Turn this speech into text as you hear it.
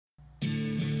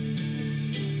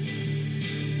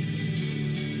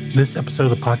This episode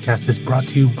of the podcast is brought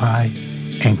to you by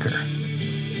Anchor.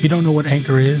 If you don't know what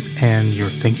Anchor is and you're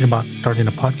thinking about starting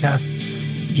a podcast,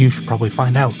 you should probably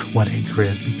find out what Anchor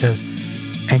is, because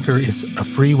Anchor is a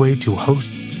free way to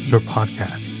host your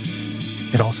podcasts.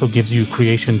 It also gives you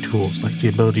creation tools like the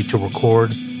ability to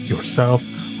record yourself,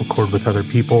 record with other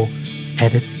people,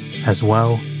 edit as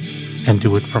well, and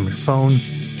do it from your phone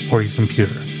or your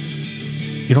computer.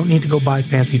 You don't need to go buy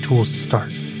fancy tools to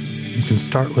start. You can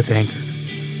start with Anchor,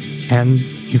 and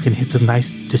you can hit the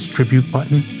nice distribute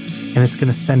button, and it's going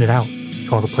to send it out to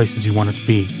all the places you want it to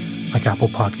be, like Apple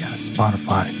Podcasts,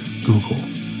 Spotify, Google,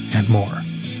 and more.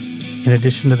 In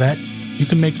addition to that, you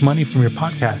can make money from your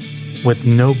podcasts with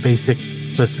no basic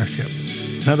listenership.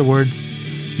 In other words,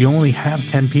 if you only have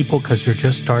 10 people because you're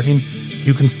just starting,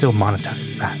 you can still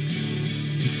monetize that.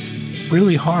 It's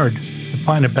really hard to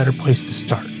find a better place to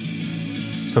start.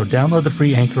 So download the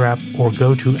free Anchor app or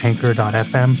go to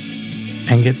anchor.fm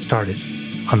and get started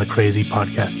on the crazy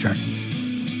podcast journey.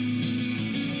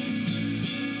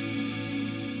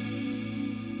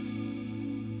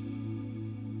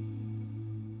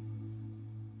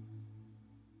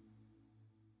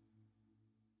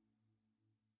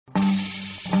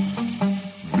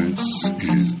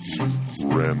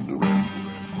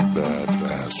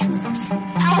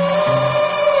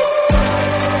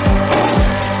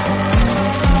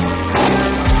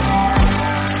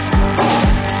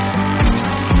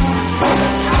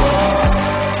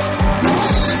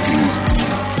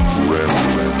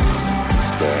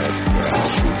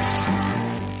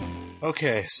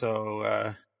 Okay,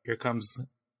 so here comes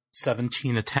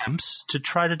 17 attempts to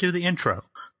try to do the intro.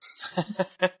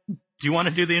 Do you want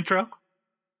to do the intro?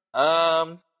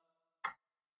 Wow.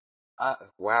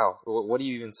 What do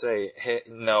you even say? Hey,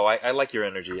 no, I like your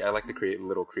energy. I like the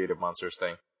little creative monsters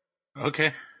thing.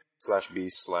 Okay.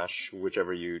 /beast /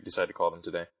 whichever you decide to call them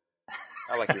today.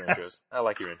 I like your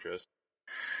intros.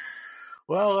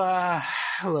 Well,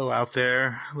 hello out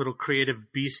there, little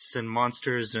creative beasts and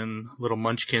monsters and little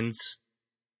munchkins.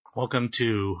 Welcome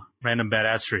to Random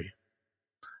Badassery,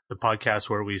 the podcast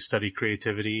where we study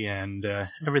creativity and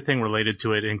everything related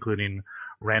to it, including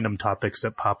random topics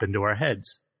that pop into our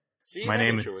heads. See, my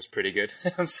intro was pretty good.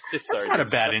 I'm sorry. That's not a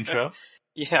bad intro.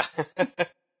 Yeah.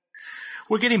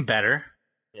 We're getting better.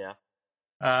 Yeah.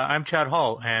 I'm Chad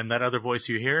Hall, and that other voice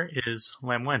you hear is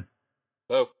Lam Wen.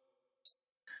 Hello.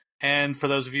 And for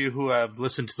those of you who have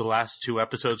listened to the last two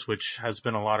episodes, which has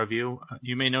been a lot of you,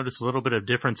 you may notice a little bit of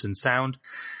difference in sound.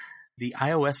 The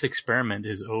iOS experiment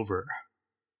is over,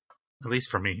 at least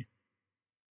for me.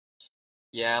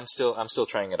 Yeah, I'm still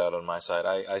trying it out on my side.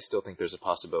 I still think there's a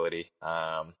possibility.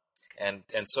 And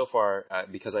so far,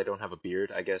 because I don't have a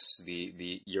beard, I guess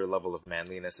your level of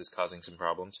manliness is causing some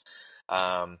problems.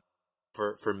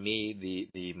 For me,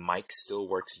 the mic still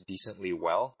works decently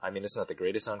well. I mean, it's not the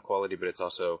greatest sound quality, but it's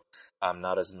also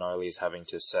not as gnarly as having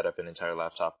to set up an entire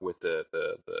laptop with the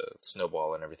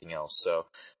snowball and everything else. So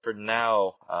for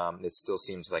now, it still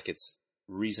seems like it's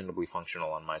reasonably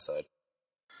functional on my side.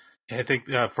 I think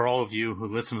for all of you who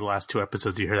listened to the last two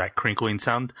episodes, you hear that crinkling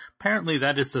sound. Apparently,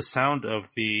 that is the sound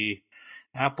of the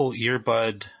Apple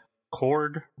earbud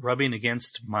cord rubbing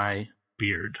against my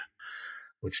beard,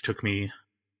 which took me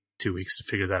 2 weeks to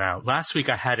figure that out. Last week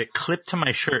I had it clipped to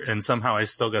my shirt and somehow I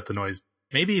still got the noise.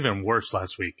 Maybe even worse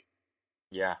last week.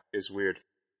 Yeah, it's weird.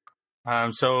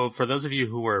 So for those of you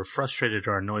who were frustrated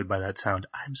or annoyed by that sound,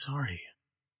 I'm sorry.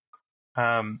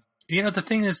 The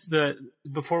thing is that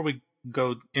before we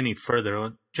go any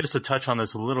further, just to touch on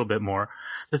this a little bit more,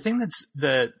 the thing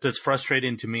that's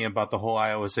frustrating to me about the whole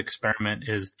iOS experiment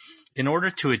is, in order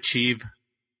to achieve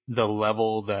the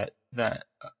level that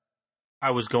I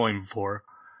was going for,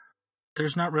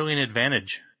 there's not really an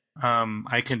advantage.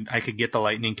 I could get the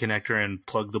lightning connector and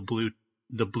plug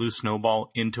the blue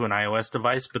snowball into an iOS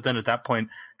device, but then at that point,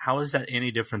 how is that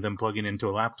any different than plugging into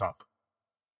a laptop?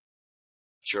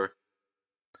 Sure.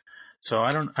 So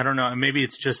I don't know. Maybe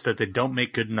it's just that they don't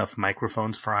make good enough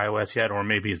microphones for iOS yet, or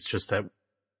maybe it's just that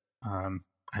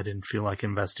I didn't feel like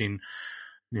investing,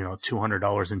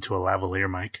 $200 into a lavalier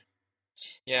mic.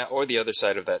 Yeah, or the other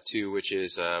side of that too, which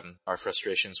is our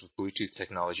frustrations with Bluetooth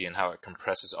technology and how it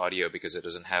compresses audio because it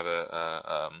doesn't have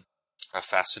a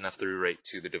fast enough through rate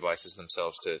to the devices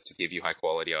themselves to give you high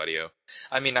quality audio.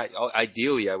 I mean,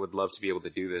 ideally, I would love to be able to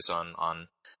do this on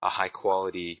a high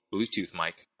quality Bluetooth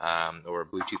mic or a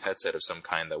Bluetooth headset of some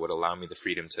kind that would allow me the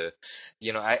freedom to,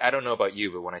 I don't know about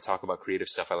you, but when I talk about creative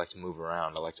stuff, I like to move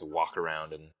around. I like to walk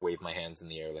around and wave my hands in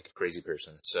the air like a crazy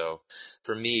person. So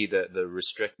for me, the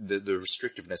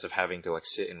restrictiveness of having to like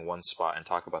sit in one spot and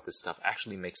talk about this stuff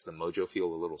actually makes the mojo feel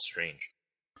a little strange.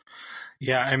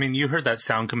 Yeah, I mean, you heard that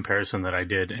sound comparison that I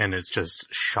did, and it's just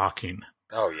shocking.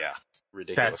 Oh yeah,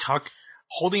 ridiculous.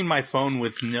 Holding my iPhone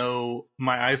with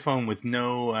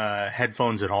no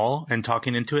headphones at all and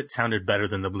talking into it sounded better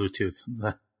than the Bluetooth.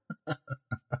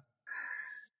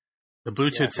 The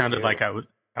Bluetooth sounded like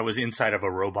I was inside of a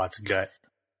robot's gut.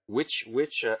 Which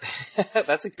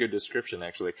that's a good description,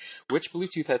 actually. Which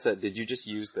Bluetooth headset did you just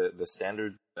use? The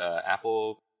standard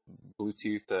Apple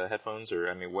Bluetooth headphones, or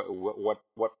I mean,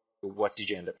 what did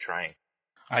you end up trying?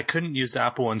 I couldn't use the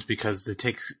Apple ones because it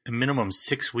takes a minimum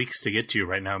 6 weeks to get to you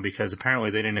right now, because apparently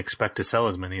they didn't expect to sell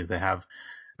as many as they have.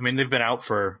 I mean, they've been out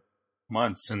for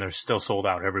months and they're still sold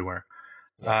out everywhere.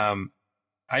 Yeah.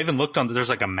 I even looked there's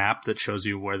like a map that shows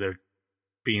you where they're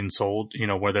being sold,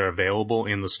 where they're available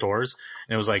in the stores.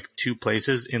 And it was like 2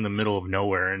 places in the middle of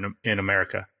nowhere in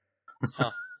America.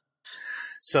 Huh.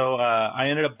 So, I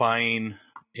ended up buying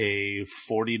a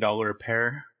 $40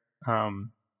 pair,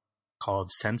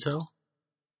 called Senso.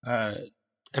 I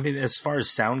mean, as far as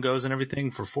sound goes and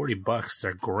everything, for $40,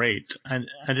 they're great. I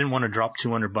didn't want to drop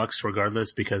 $200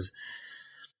 regardless, because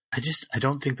I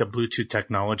don't think the Bluetooth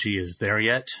technology is there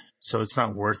yet. So it's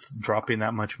not worth dropping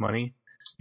that much money.